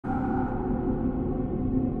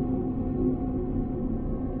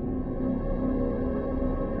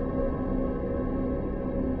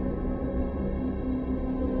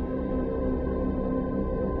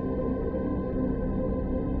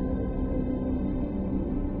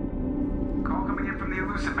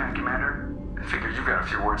elusive man, Commander. I figured you've got a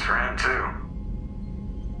few words for him, too.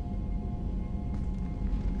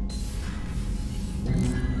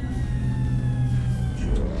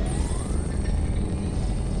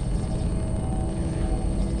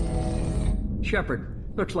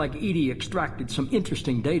 Shepard, looks like Edie extracted some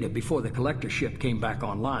interesting data before the collector ship came back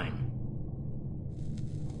online.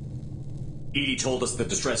 Edie told us the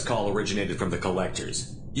distress call originated from the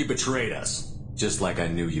collectors. You betrayed us, just like I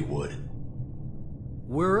knew you would.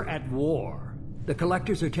 We're at war. The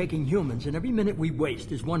collectors are taking humans, and every minute we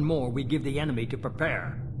waste is one more we give the enemy to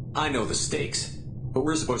prepare. I know the stakes, but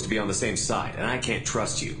we're supposed to be on the same side, and I can't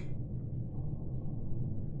trust you.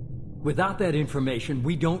 Without that information,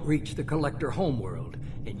 we don't reach the collector homeworld,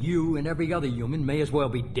 and you and every other human may as well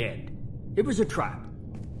be dead. It was a trap,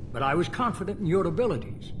 but I was confident in your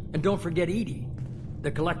abilities. And don't forget Edie.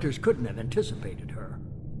 The collectors couldn't have anticipated her.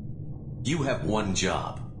 You have one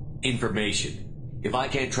job. Information. If I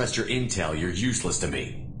can't trust your intel, you're useless to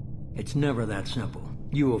me. It's never that simple.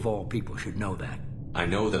 You of all people should know that. I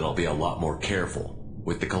know that I'll be a lot more careful.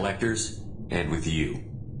 With the collectors, and with you.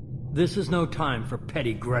 This is no time for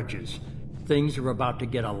petty grudges. Things are about to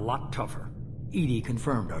get a lot tougher. Edie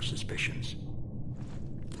confirmed our suspicions.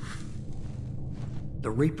 The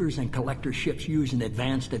Reapers and Collector ships use an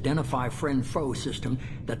advanced Identify Friend-Foe system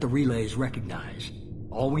that the relays recognize.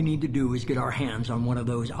 All we need to do is get our hands on one of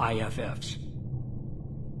those IFFs.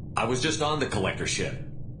 I was just on the Collector ship.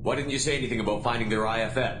 Why didn't you say anything about finding their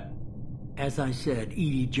IFF? As I said,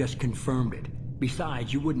 Edie just confirmed it.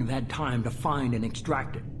 Besides, you wouldn't have had time to find and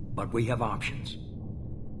extract it. But we have options.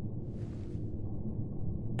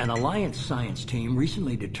 An Alliance science team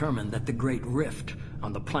recently determined that the Great Rift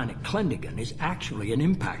on the planet Klendigan is actually an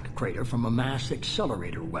impact crater from a mass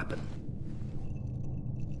accelerator weapon.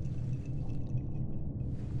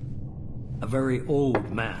 A very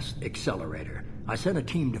old mass accelerator. I sent a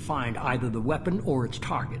team to find either the weapon or its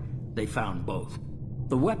target. They found both.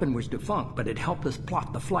 The weapon was defunct, but it helped us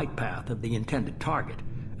plot the flight path of the intended target.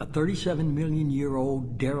 A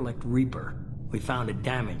 37-million-year-old derelict Reaper. We found it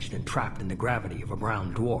damaged and trapped in the gravity of a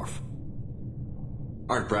brown dwarf.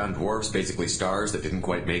 Aren't brown dwarfs basically stars that didn't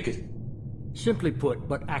quite make it? Simply put,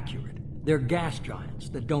 but accurate. They're gas giants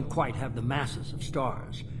that don't quite have the masses of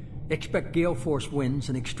stars. Expect gale force winds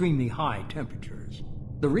and extremely high temperatures.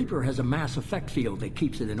 The Reaper has a mass effect field that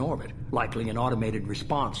keeps it in orbit, likely an automated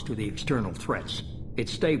response to the external threats.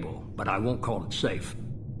 It's stable, but I won't call it safe.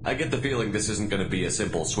 I get the feeling this isn't going to be a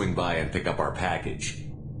simple swing by and pick up our package.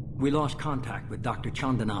 We lost contact with Dr.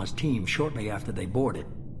 Chandana's team shortly after they boarded.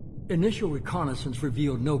 Initial reconnaissance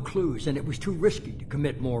revealed no clues, and it was too risky to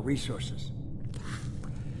commit more resources.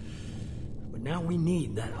 But now we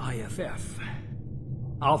need that IFF.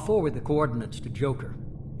 I'll forward the coordinates to Joker.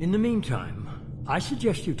 In the meantime, I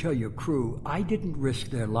suggest you tell your crew I didn't risk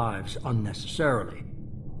their lives unnecessarily.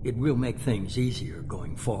 It will make things easier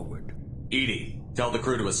going forward. Edie, tell the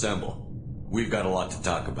crew to assemble. We've got a lot to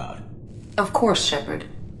talk about. Of course, Shepard.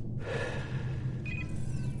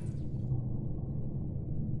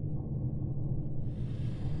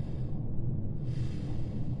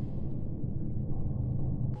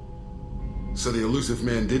 So the elusive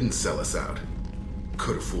man didn't sell us out.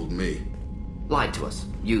 Could have fooled me. Lied to us,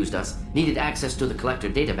 used us, needed access to the Collector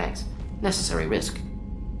databanks. Necessary risk.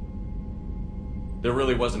 There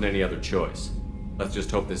really wasn't any other choice. Let's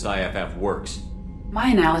just hope this IFF works. My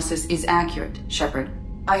analysis is accurate, Shepard.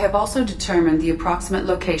 I have also determined the approximate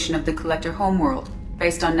location of the Collector homeworld,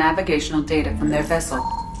 based on navigational data from their vessel.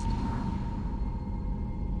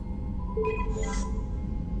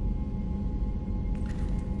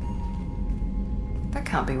 That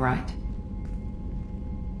can't be right.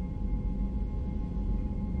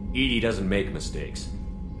 Edie doesn't make mistakes.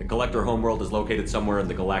 The Collector homeworld is located somewhere in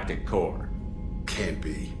the galactic core. Can't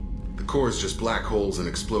be. The core is just black holes and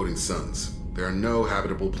exploding suns. There are no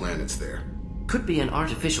habitable planets there. Could be an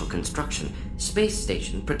artificial construction, space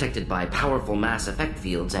station protected by powerful mass effect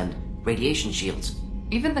fields and radiation shields.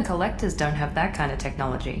 Even the Collectors don't have that kind of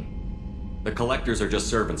technology. The Collectors are just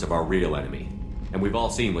servants of our real enemy, and we've all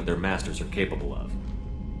seen what their masters are capable of.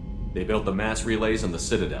 They built the mass relays on the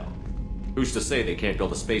Citadel. Who's to say they can't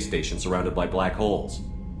build a space station surrounded by black holes?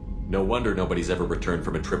 No wonder nobody's ever returned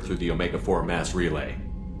from a trip through the Omega-4 mass relay.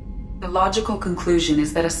 The logical conclusion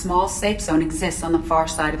is that a small safe zone exists on the far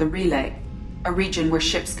side of the relay, a region where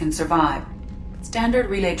ships can survive. Standard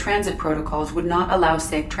relay transit protocols would not allow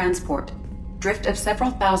safe transport. Drift of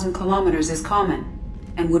several thousand kilometers is common,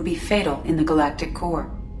 and would be fatal in the galactic core.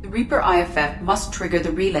 The Reaper IFF must trigger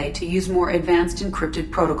the relay to use more advanced encrypted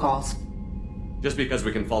protocols. Just because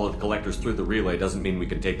we can follow the Collectors through the relay doesn't mean we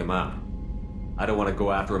can take them out. I don't want to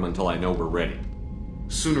go after them until I know we're ready.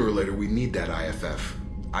 Sooner or later, we need that IFF.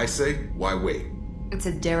 I say, why wait? It's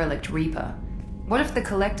a derelict Reaper. What if the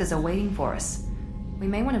Collectors are waiting for us? We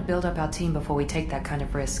may want to build up our team before we take that kind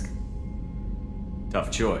of risk.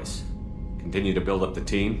 Tough choice. Continue to build up the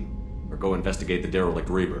team, or go investigate the derelict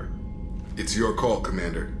Reaper. It's your call,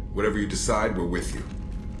 Commander. Whatever you decide, we're with you.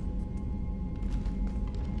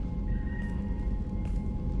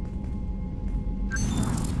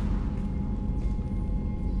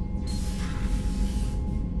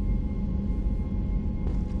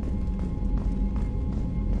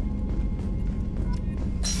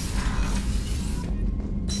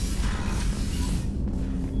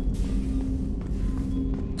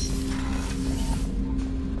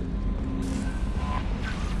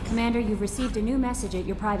 Commander, you've received a new message at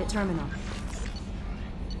your private terminal.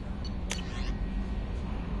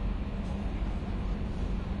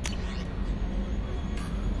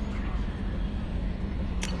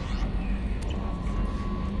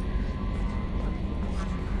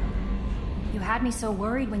 You had me so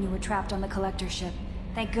worried when you were trapped on the Collector ship.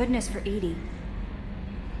 Thank goodness for Edie.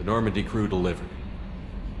 The Normandy crew delivered,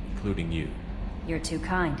 including you. You're too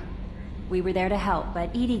kind. We were there to help, but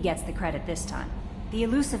Edie gets the credit this time. The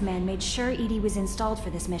Elusive Man made sure Edie was installed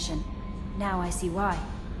for this mission. Now I see why.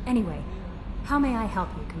 Anyway, how may I help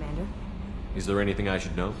you, Commander? Is there anything I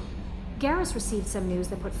should know? Garrus received some news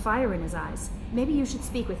that put fire in his eyes. Maybe you should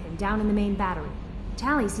speak with him down in the main battery.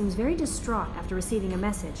 Tally seems very distraught after receiving a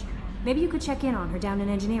message. Maybe you could check in on her down in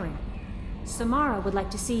engineering. Samara would like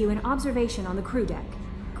to see you in observation on the crew deck.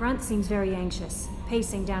 Grunt seems very anxious,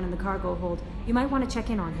 pacing down in the cargo hold. You might want to check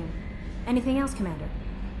in on him. Anything else, Commander?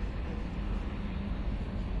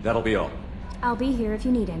 That'll be all. I'll be here if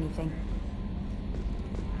you need anything.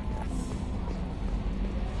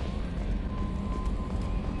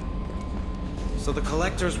 So the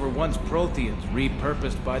Collectors were once Protheans,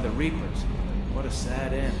 repurposed by the Reapers. What a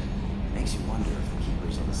sad end. Makes you wonder if the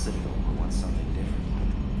Keepers of the Citadel want something different.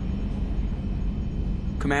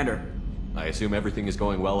 Commander. I assume everything is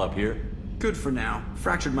going well up here? Good for now.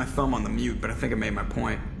 Fractured my thumb on the mute, but I think I made my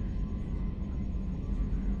point.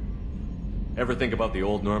 Ever think about the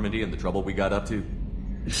old Normandy and the trouble we got up to?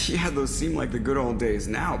 Yeah, those seem like the good old days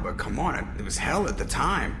now, but come on, it was hell at the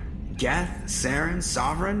time. Geth, Saren,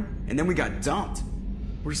 Sovereign, and then we got dumped.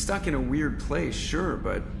 We're stuck in a weird place, sure,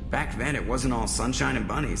 but back then it wasn't all sunshine and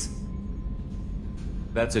bunnies.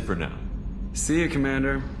 That's it for now. See you,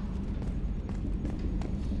 Commander.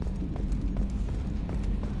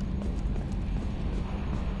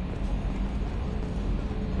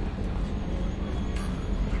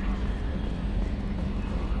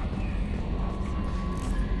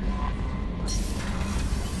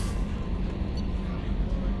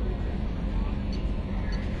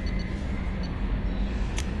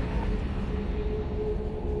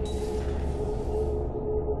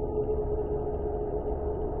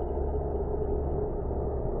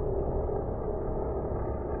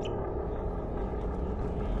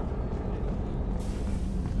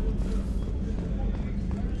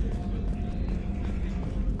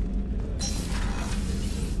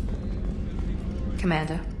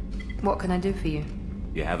 Commander, what can I do for you?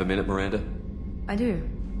 You have a minute, Miranda? I do.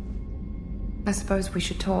 I suppose we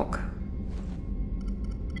should talk.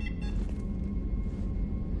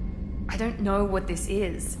 I don't know what this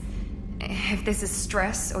is. If this is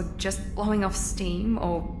stress, or just blowing off steam,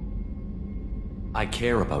 or... I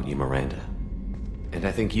care about you, Miranda. And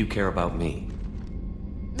I think you care about me.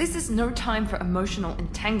 This is no time for emotional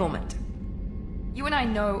entanglement. You and I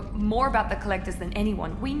know more about the Collectors than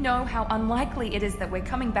anyone. We know how unlikely it is that we're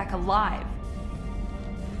coming back alive.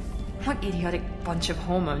 What idiotic bunch of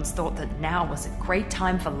hormones thought that now was a great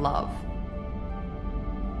time for love?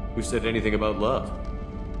 Who said anything about love?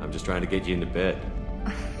 I'm just trying to get you into bed.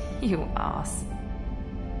 You ass.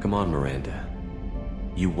 Come on, Miranda.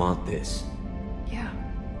 You want this. Yeah,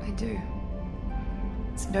 I do.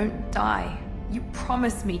 So don't die. You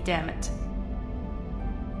promised me, damn it.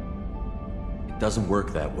 It doesn't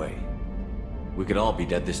work that way. We could all be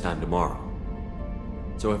dead this time tomorrow.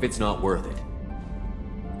 So if it's not worth it...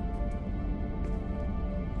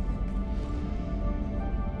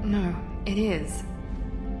 No, it is.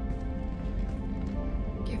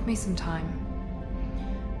 Give me some time.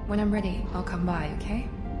 When I'm ready, I'll come by, okay?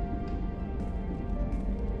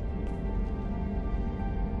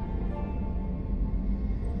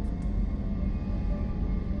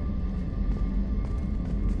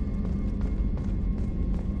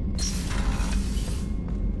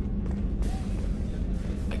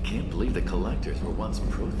 I can't believe the Collectors were once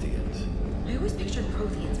Protheans. I always pictured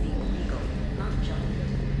Protheans being illegal, not giant.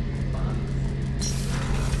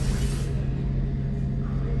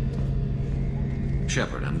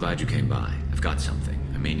 Shepard, I'm glad you came by. I've got something.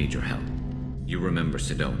 I may need your help. You remember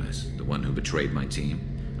Sidonus, the one who betrayed my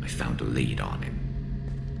team? I found a lead on him.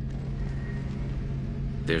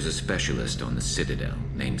 There's a specialist on the Citadel,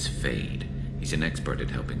 name's Fade. He's an expert at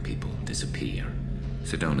helping people disappear.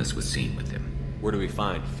 Sidonus was seen with him. Where do we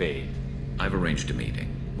find Fade? I've arranged a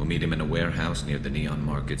meeting. We'll meet him in a warehouse near the Neon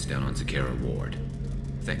Markets down on Zakera Ward.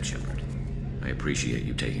 Thanks, Shepard. I appreciate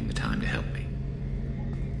you taking the time to help me.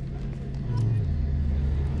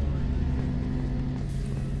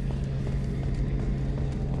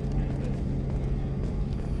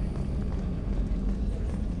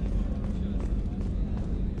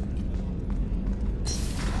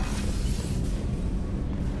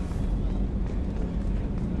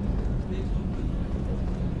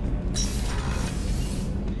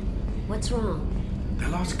 What's wrong? They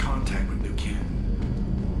lost contact with New Kin.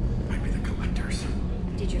 Might be the Collectors.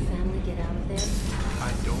 Did your family get out of there?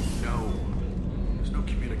 I don't know. There's no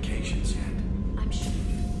communications yet. I'm sure.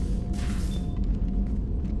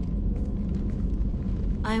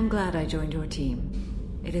 I am glad I joined your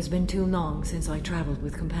team. It has been too long since I traveled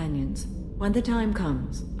with companions. When the time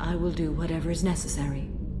comes, I will do whatever is necessary.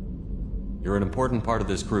 You're an important part of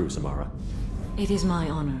this crew, Samara. It is my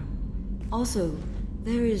honor. Also,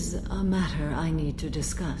 there is a matter I need to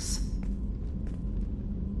discuss.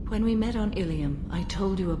 When we met on Ilium, I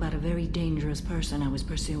told you about a very dangerous person I was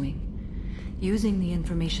pursuing. Using the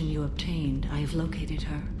information you obtained, I have located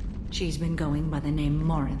her. She's been going by the name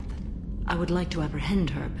Morinth. I would like to apprehend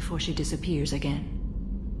her before she disappears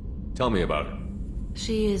again. Tell me about her.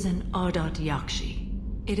 She is an Ardat Yakshi.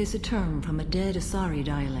 It is a term from a dead Asari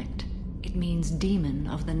dialect. It means demon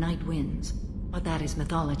of the night winds, but that is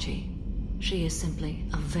mythology. She is simply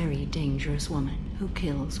a very dangerous woman who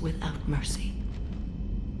kills without mercy.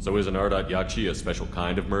 So is an Ardat Yakshi a special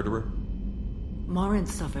kind of murderer? Morinth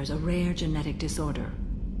suffers a rare genetic disorder.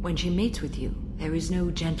 When she mates with you, there is no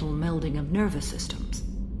gentle melding of nervous systems.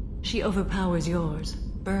 She overpowers yours,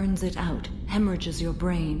 burns it out, hemorrhages your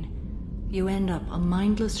brain. You end up a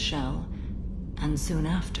mindless shell, and soon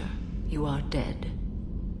after, you are dead.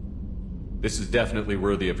 This is definitely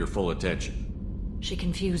worthy of your full attention. She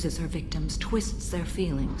confuses her victims, twists their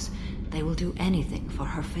feelings. They will do anything for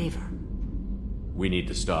her favor. We need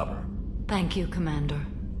to stop her. Thank you, Commander.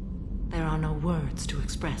 There are no words to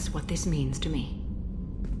express what this means to me.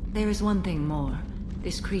 There is one thing more.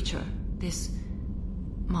 This creature, this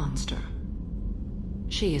monster.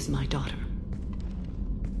 She is my daughter.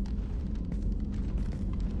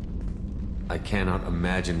 I cannot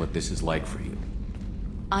imagine what this is like for you.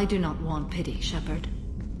 I do not want pity, Shepard.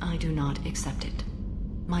 I do not accept it.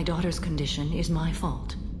 My daughter's condition is my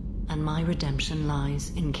fault, and my redemption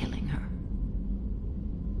lies in killing her.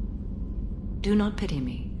 Do not pity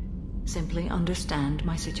me. Simply understand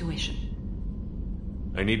my situation.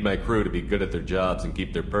 I need my crew to be good at their jobs and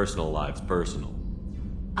keep their personal lives personal.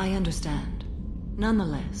 I understand.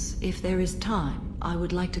 Nonetheless, if there is time, I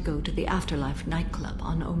would like to go to the Afterlife nightclub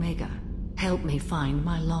on Omega. Help me find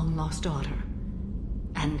my long-lost daughter,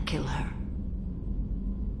 and kill her.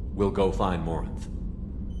 We'll go find Morinth.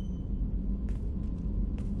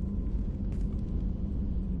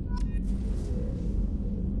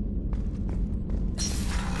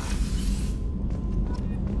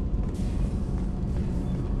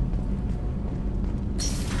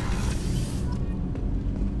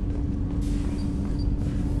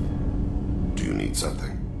 Do you need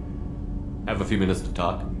something? Have a few minutes to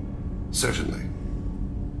talk? Certainly.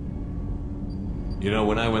 You know,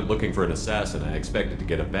 when I went looking for an assassin, I expected to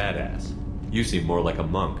get a badass. You seem more like a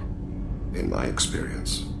monk. In my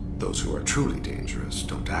experience, those who are truly dangerous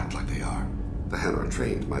don't act like they are. The Hanar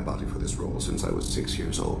trained my body for this role since I was 6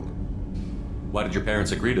 years old. Why did your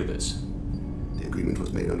parents agree to this? The agreement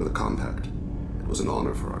was made under the Compact. It was an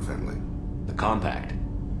honor for our family. The Compact?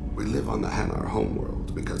 We live on the Hanar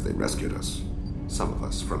homeworld because they rescued us. Some of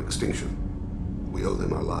us from extinction. We owe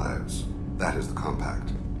them our lives. That is the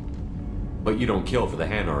Compact. But you don't kill for the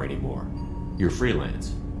Hanar anymore. You're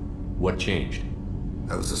freelance. What changed?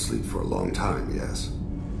 I was asleep for a long time, yes.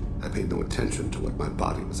 I paid no attention to what my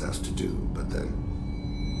body was asked to do, but then...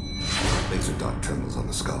 Laser dot trembles on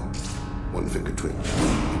the skull. One finger twitch.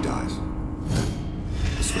 He dies. Then,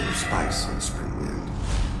 the smell of spice on the spring wind.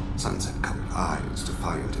 Sunset-colored eyes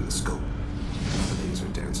defiant in the scope. The laser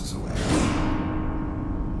dances away.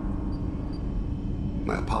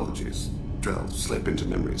 My apologies. Drells slip into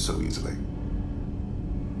memory so easily.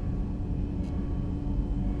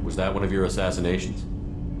 Was that one of your assassinations?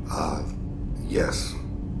 Yes.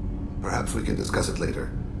 Perhaps we can discuss it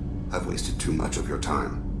later. I've wasted too much of your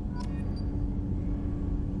time.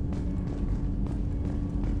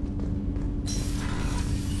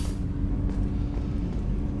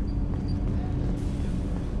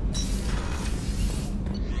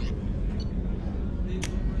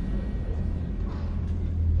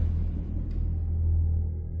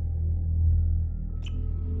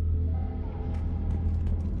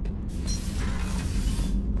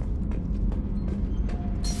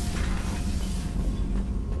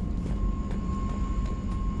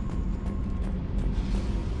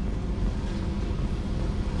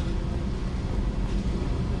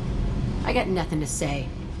 I got nothing to say.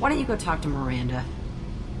 Why don't you go talk to Miranda?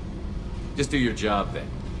 Just do your job then.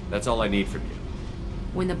 That's all I need from you.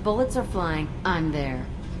 When the bullets are flying, I'm there.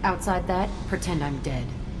 Outside that, pretend I'm dead.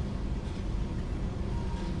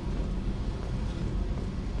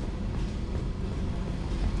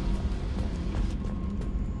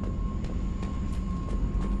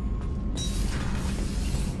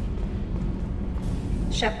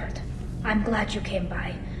 Shepard, I'm glad you came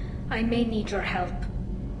by. I may need your help.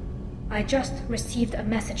 I just received a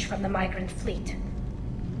message from the migrant fleet.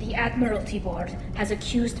 The Admiralty Board has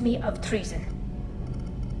accused me of treason.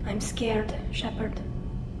 I'm scared, Shepard.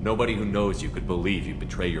 Nobody who knows you could believe you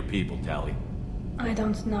betray your people, Tali. I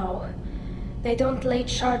don't know. They don't lay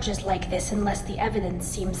charges like this unless the evidence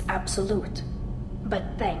seems absolute. But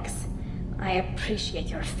thanks. I appreciate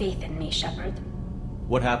your faith in me, Shepard.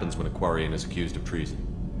 What happens when a Quarian is accused of treason?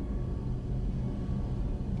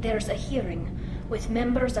 There's a hearing, with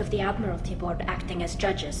members of the Admiralty Board acting as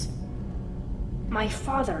judges. My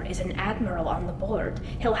father is an admiral on the board.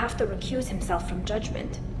 He'll have to recuse himself from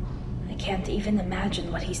judgment. I can't even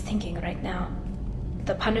imagine what he's thinking right now.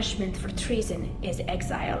 The punishment for treason is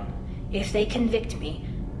exile. If they convict me,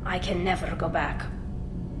 I can never go back.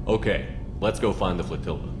 Okay, let's go find the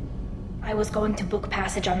flotilla. I was going to book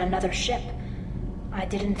passage on another ship. I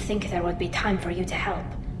didn't think there would be time for you to help.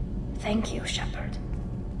 Thank you, Shepard.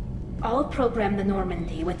 I'll program the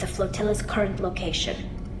Normandy with the flotilla's current location.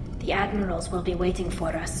 The admirals will be waiting for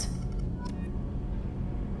us.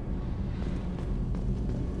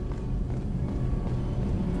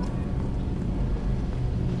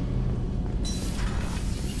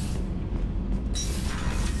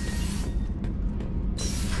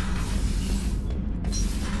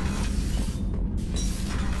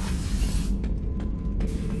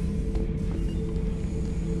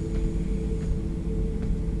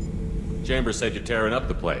 Chambers said you're tearing up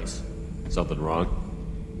the place. Something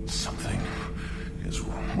wrong? Something is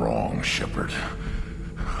wrong, Shepard.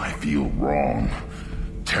 I feel wrong.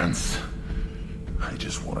 Tense. I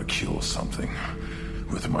just want to kill something.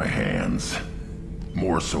 With my hands.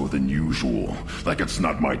 More so than usual. Like it's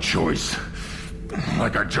not my choice.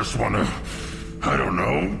 Like I just want to... I don't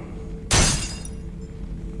know.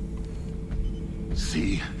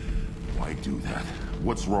 See? Why do that?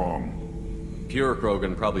 What's wrong? Pure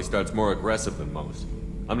Krogan probably starts more aggressive than most.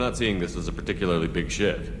 I'm not seeing this as a particularly big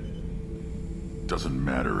shift. Doesn't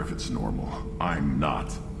matter if it's normal. I'm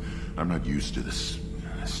not. I'm not used to this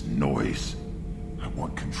noise. I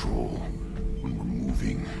want control. When we're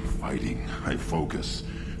moving, fighting, I focus.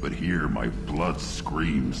 But here, my blood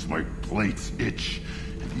screams, my plates itch,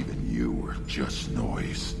 and even you are just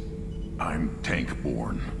noise. I'm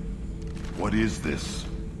tank-born. What is this?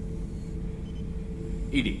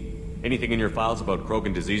 Edie. Anything in your files about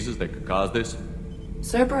Krogan diseases that could cause this?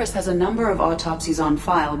 Cerberus has a number of autopsies on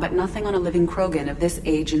file, but nothing on a living Krogan of this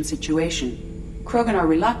age and situation. Krogan are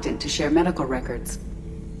reluctant to share medical records.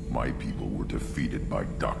 My people were defeated by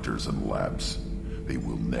doctors and labs. They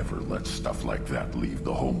will never let stuff like that leave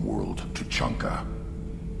the homeworld to Chunka.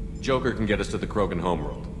 Joker can get us to the Krogan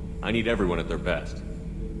homeworld. I need everyone at their best.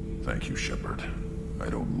 Thank you, Shepard. I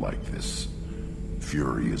don't like this.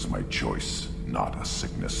 Fury is my choice, not a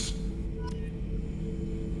sickness.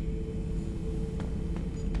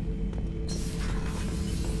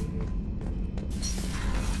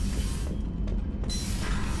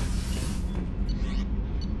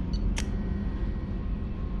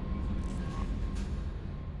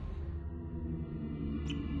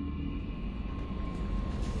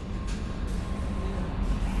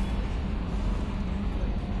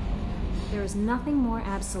 There is nothing more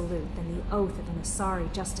absolute than the oath of an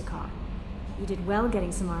Asari Justicar. You did well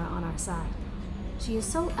getting Samara on our side. She is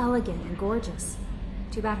so elegant and gorgeous.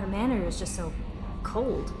 Too bad her manner is just so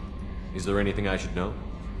cold. Is there anything I should know?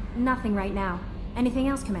 Nothing right now. Anything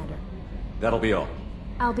else, Commander? That'll be all.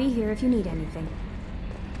 I'll be here if you need anything.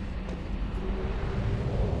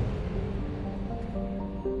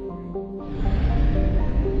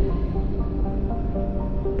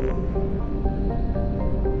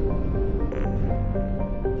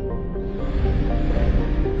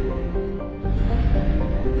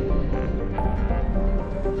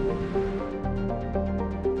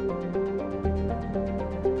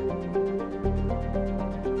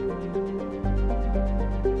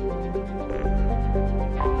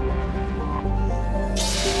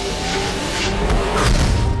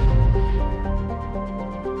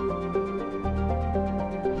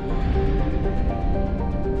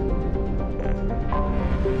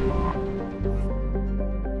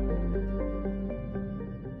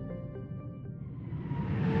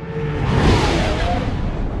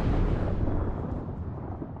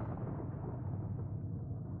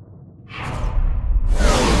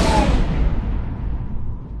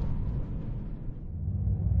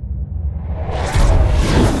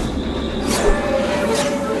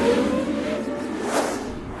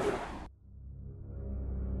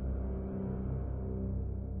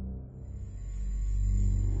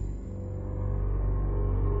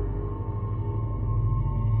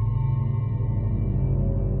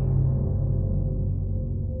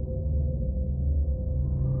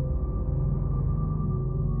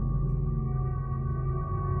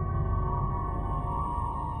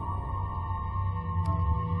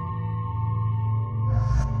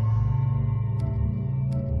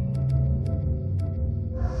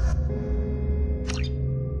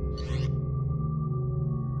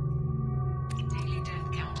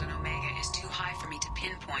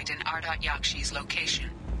 pinpoint in Ardat Yakshi's location.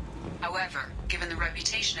 However, given the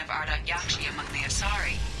reputation of Ardat Yakshi among the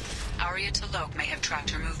Asari, Arya T'Loak may have tracked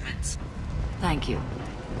her movements. Thank you.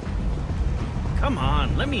 Come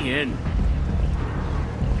on, let me in.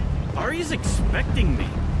 Arya's expecting me.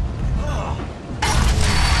 Ugh.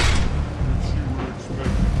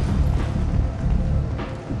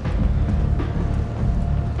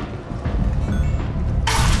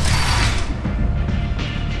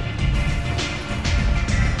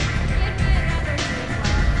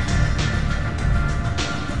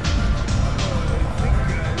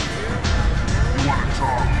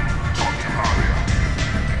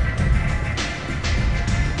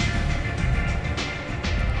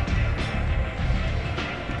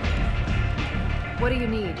 What do you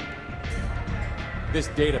need? This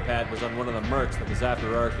data pad was on one of the mercs that was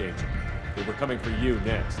after Archangel. They were coming for you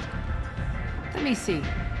next. Let me see.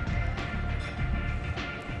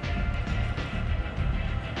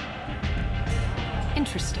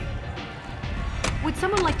 Interesting. Would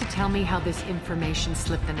someone like to tell me how this information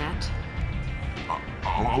slipped the net?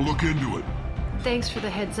 I'll look into it. Thanks for the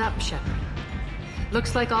heads up, Shepard.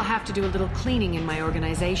 Looks like I'll have to do a little cleaning in my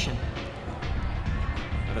organization.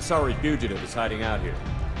 An Asari fugitive is hiding out here.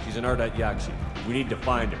 She's an Ardat Yakshi. We need to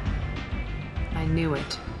find her. I knew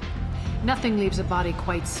it. Nothing leaves a body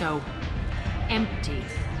quite so empty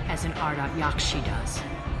as an Ardat Yakshi does.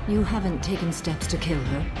 You haven't taken steps to kill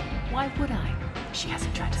her? Why would I? She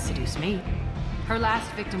hasn't tried to seduce me. Her last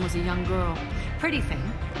victim was a young girl. Pretty thing.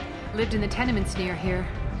 Lived in the tenements near here.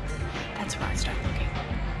 That's where I started looking.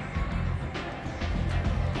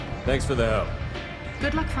 Thanks for the help.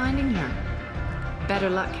 Good luck finding her. Better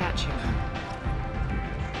luck catching her.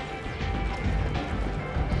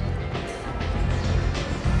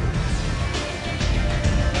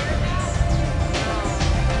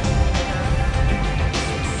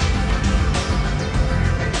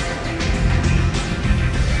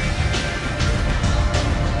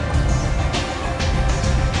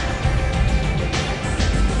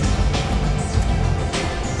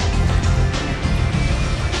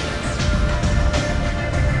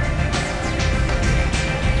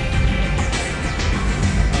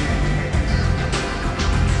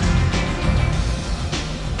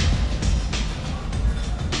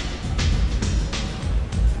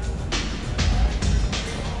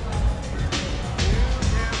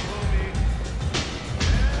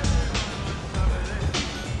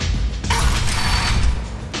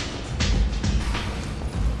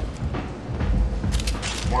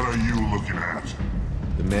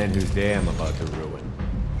 Whose day I'm about to ruin.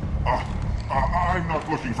 I'm not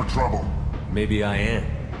looking for trouble. Maybe I am.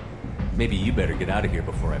 Maybe you better get out of here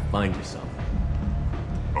before I find you some.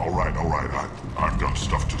 All right. I've got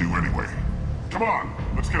stuff to do anyway. Come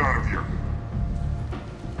on, let's get out of here.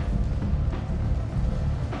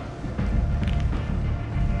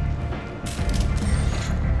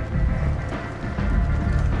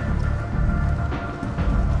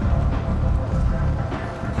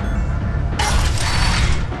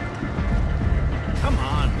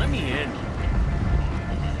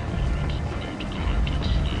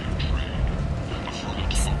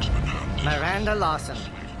 Lawson.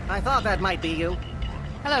 I thought that might be you.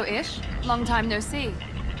 Hello, Ish. Long time no see.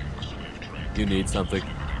 You need something?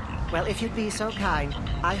 Well, if you'd be so kind,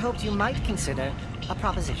 I hoped you might consider a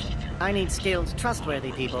proposition. I need skilled,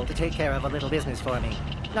 trustworthy people to take care of a little business for me.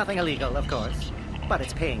 Nothing illegal, of course, but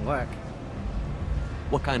it's paying work.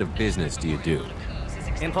 What kind of business do you do?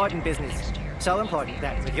 Important business. So important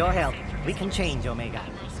that, with your help, we can change Omega.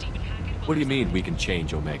 What do you mean, we can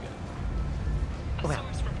change Omega? Well,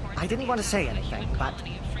 I didn't want to say anything, but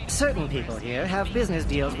certain people here have business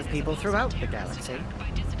deals with people throughout the galaxy.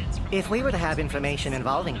 If we were to have information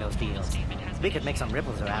involving those deals, we could make some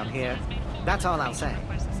ripples around here. That's all I'll say.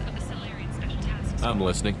 I'm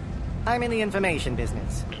listening. I'm in the information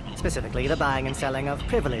business, specifically the buying and selling of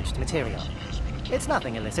privileged material. It's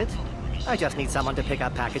nothing illicit. I just need someone to pick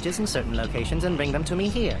up packages in certain locations and bring them to me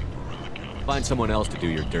here. Find someone else to do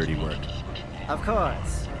your dirty work. Of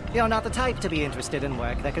course. You're not the type to be interested in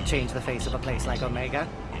work that could change the face of a place like Omega.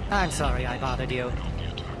 I'm sorry I bothered you.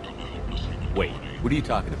 Wait, what are you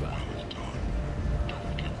talking about?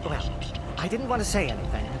 Well, I didn't want to say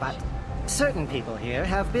anything, but certain people here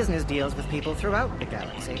have business deals with people throughout the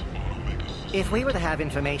galaxy. If we were to have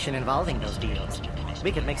information involving those deals,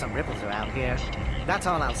 we could make some ripples around here. That's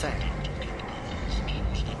all I'll say.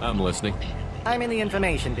 I'm listening. I'm in the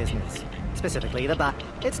information business, specifically the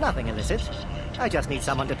It's nothing illicit. I just need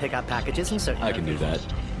someone to pick up packages in certain I can do that.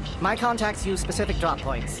 My contacts use specific drop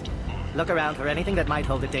points. Look around for anything that might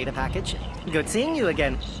hold a data package. Good seeing you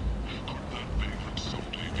again.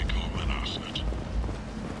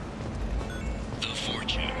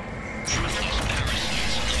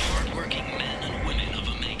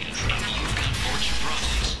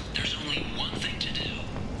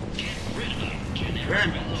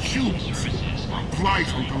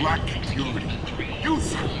 light on galactic purity. You,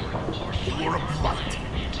 sir, you are a blight.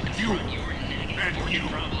 You, and you,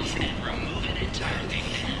 Remove an entire thing,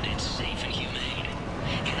 and it's safe and humane.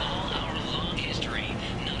 In all our long history,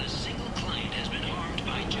 not a single client has been harmed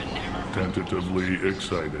by generic... Tentatively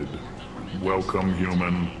excited. Welcome,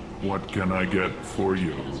 human. What can I get for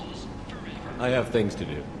you? I have things to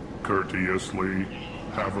do. Courteously,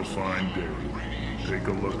 have a fine day. Take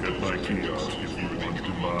a look at my kiosk if you want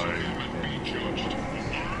to buy anything.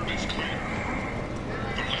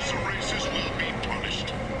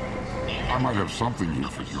 I might have something here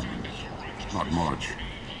for humans. Not much.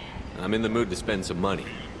 I'm in the mood to spend some money,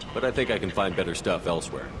 but I think I can find better stuff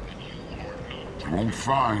elsewhere. You won't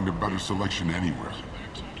find a better selection anywhere.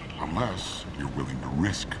 Unless you're willing to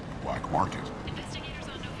risk the black market.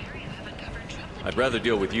 I'd rather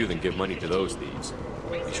deal with you than give money to those thieves.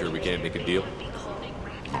 You sure we can't make a deal?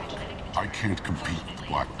 Look, I can't compete with the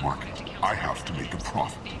black market. I have to make a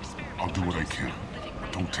profit. I'll do what I can.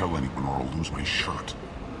 Don't tell anyone or I'll lose my shirt.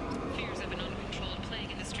 Fears of an uncontrolled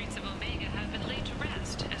plague in the streets of Omega have been laid to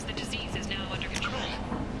rest, as the disease is now under control.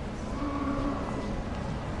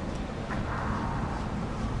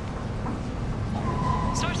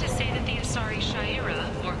 Sources say that the Asari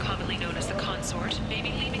Shaira, more commonly known as the Consort, may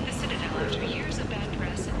be leaving the Citadel after years of bad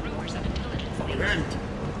press and rumors of intelligence leaks.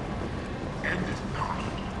 End it now.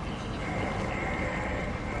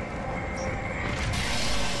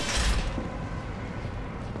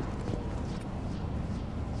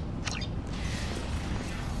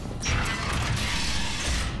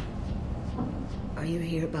 Are you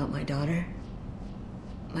here about my daughter?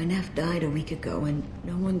 My nephew died a week ago and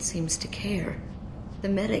no one seems to care. The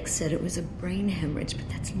medics said it was a brain hemorrhage, but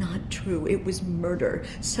that's not true. It was murder.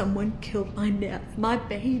 Someone killed my nephew, my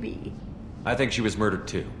baby. I think she was murdered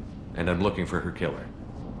too, and I'm looking for her killer.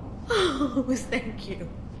 Oh, thank you.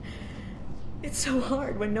 It's so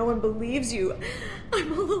hard when no one believes you.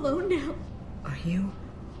 I'm all alone now. Are you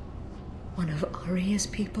one of Aria's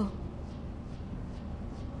people?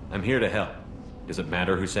 I'm here to help. Does it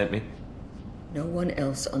matter who sent me? No one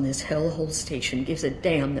else on this hellhole station gives a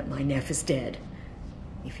damn that my nephew is dead.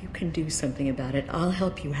 If you can do something about it, I'll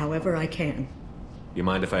help you however I can. You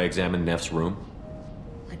mind if I examine Neff's room?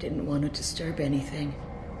 I didn't want to disturb anything.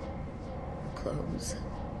 Her clothes,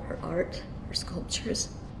 her art, her sculptures,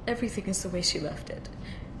 everything is the way she left it.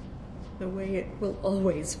 The way it will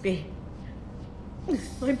always be.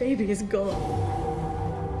 My baby is gone.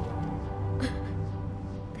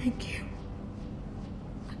 Thank you.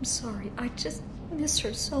 I'm sorry, I just miss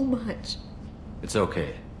her so much. It's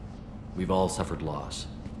okay. We've all suffered loss.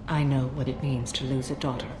 I know what it means to lose a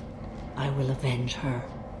daughter. I will avenge her.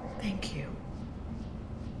 Thank you.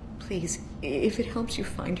 Please, if it helps you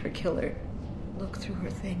find her killer, look through her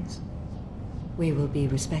things. We will be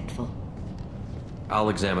respectful. I'll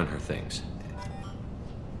examine her things.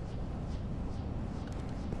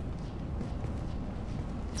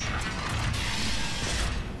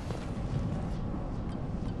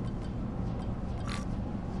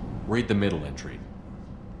 Read the middle entry.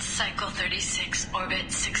 Cycle 36,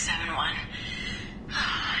 orbit 671.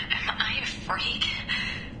 Am I a freak?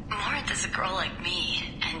 Morinth is a girl like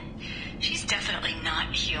me, and she's definitely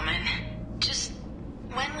not human. Just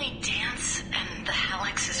when we dance and the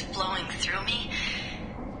helix is flowing through me,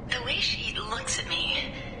 the way she looks at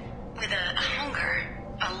me with a hunger,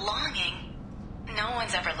 a longing, no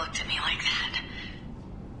one's ever looked at me like that.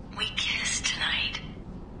 We kissed tonight.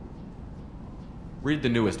 Read the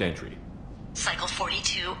newest entry. Cycle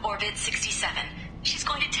 42, orbit 67. She's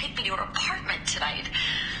going to take me to her apartment tonight.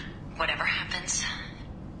 Whatever happens,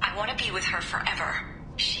 I want to be with her forever.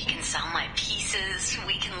 She can sell my pieces.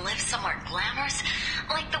 We can live somewhere glamorous,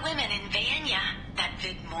 like the women in Vanya that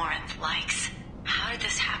Vid Morinth likes. How did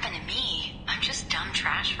this happen to me? I'm just dumb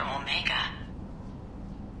trash from Omega.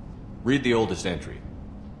 Read the oldest entry.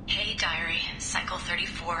 Hey, Diary. Cycle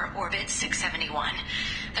 34, orbit 671.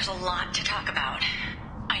 There's a lot to talk about.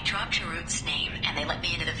 I dropped Jarut's name, and they let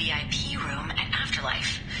me into the VIP room at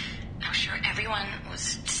Afterlife. I'm sure everyone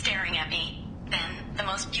was staring at me. Then the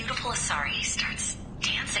most beautiful Asari starts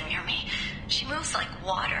dancing near me. She moves like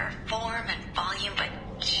water, form and volume, but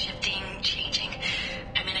shifting, changing.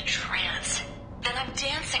 I'm in a trance. Then I'm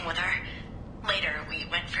dancing with her. Later, we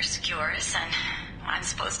went for skewers, and I'm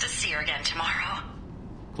supposed to see her again tomorrow.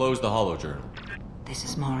 Close the holojournal. This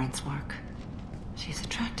is Morinth's work. She's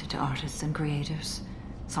attracted to artists and creators.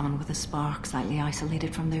 Someone with a spark, slightly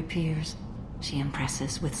isolated from their peers. She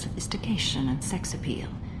impresses with sophistication and sex appeal.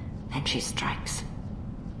 Then she strikes.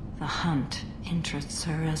 The hunt interests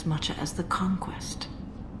her as much as the conquest.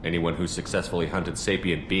 Anyone who's successfully hunted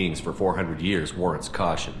sapient beings for 400 years warrants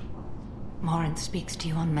caution. Morinth speaks to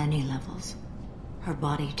you on many levels. Her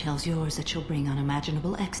body tells yours that she'll bring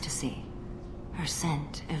unimaginable ecstasy. Her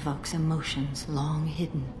scent evokes emotions long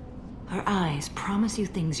hidden. Her eyes promise you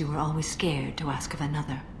things you were always scared to ask of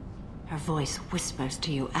another. Her voice whispers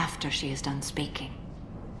to you after she is done speaking.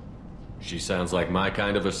 She sounds like my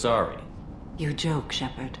kind of Asari. You joke,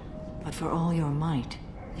 Shepard, but for all your might,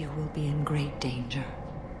 you will be in great danger.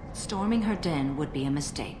 Storming her den would be a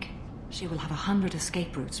mistake. She will have 100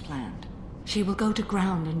 escape routes planned. She will go to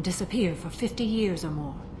ground and disappear for 50 years or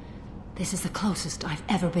more. This is the closest I've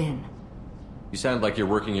ever been. You sound like you're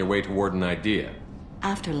working your way toward an idea.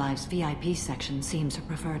 Afterlife's VIP section seems her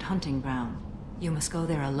preferred hunting ground. You must go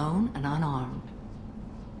there alone and unarmed.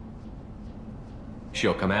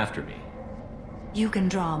 She'll come after me. You can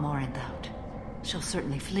draw Morinth out. She'll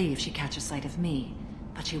certainly flee if she catches sight of me,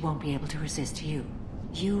 but she won't be able to resist you.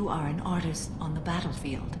 You are an artist on the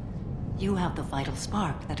battlefield. You have the vital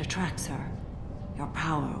spark that attracts her. Your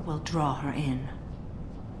power will draw her in.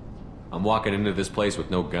 I'm walking into this place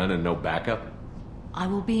with no gun and no backup? I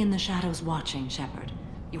will be in the shadows watching, Shepard.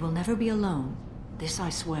 You will never be alone. This I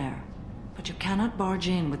swear. But you cannot barge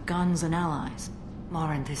in with guns and allies.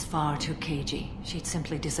 Morinth is far too cagey. She'd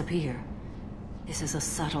simply disappear. This is a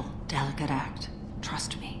subtle, delicate act.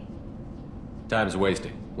 Trust me. Time's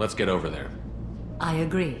wasting. Let's get over there. I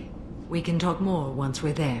agree. We can talk more once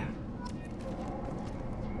we're there.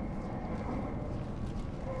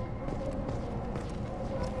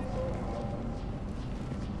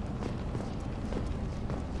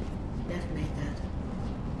 Nev made that.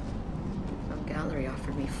 Some gallery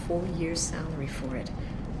offered me 4 years' salary for it,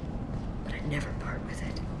 but I'd never part with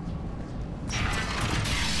it.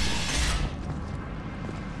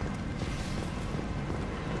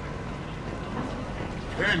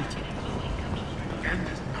 Kent! Kent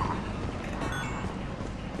is not.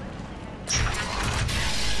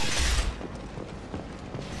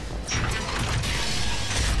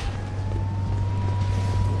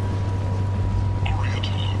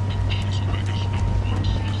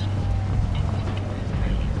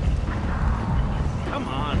 Come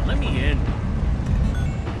on, let me in.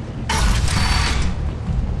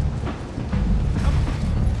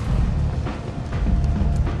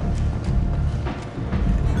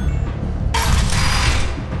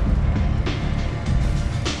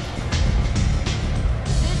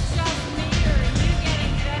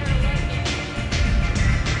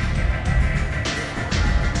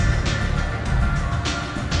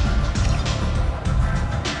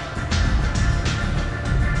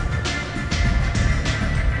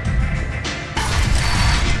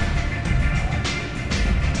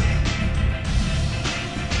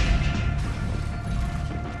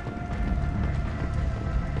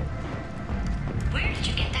 Where did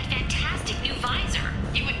you get that fantastic new visor?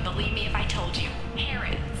 You wouldn't believe me if I told you.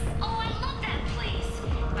 Harrods. Oh, I love that place.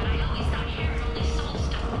 But I always thought Harrod only sold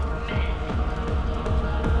stuff for men.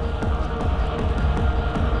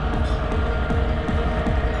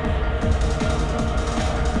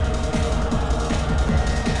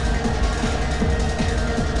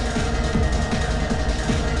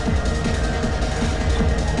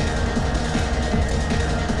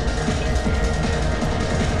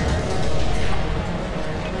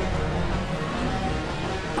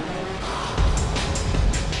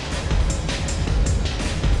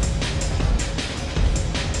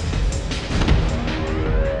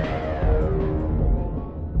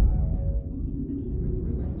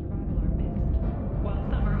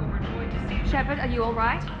 Shepard, are you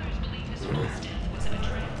alright?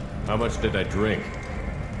 How much did I drink?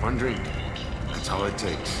 1 drink. That's all it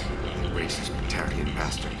takes. You racist Batarian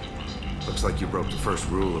bastard. Looks like you broke the first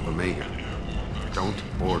rule of Omega. Don't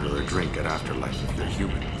order a drink at Afterlife if you're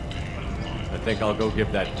human. I think I'll go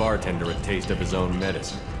give that bartender a taste of his own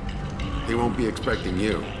medicine. He won't be expecting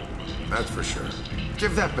you. That's for sure.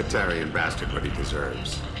 Give that Batarian bastard what he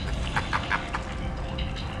deserves.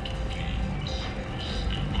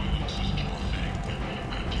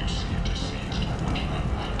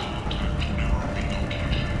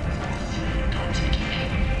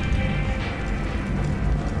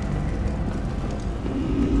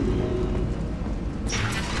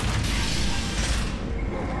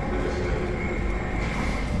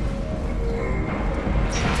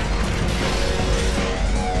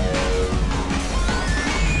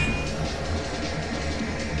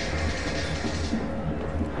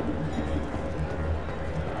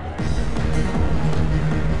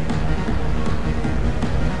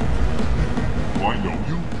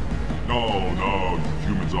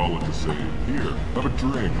 all look the same. Here, have a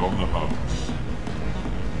drink on the house.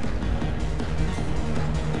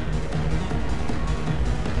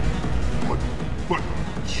 But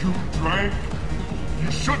you drank?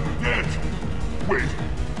 You shouldn't get. Wait,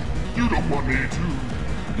 you don't want me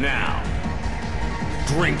to. Now,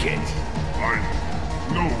 drink it.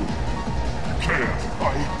 No, you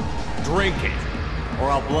can't. Drink it, or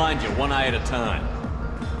I'll blind you one eye at a time.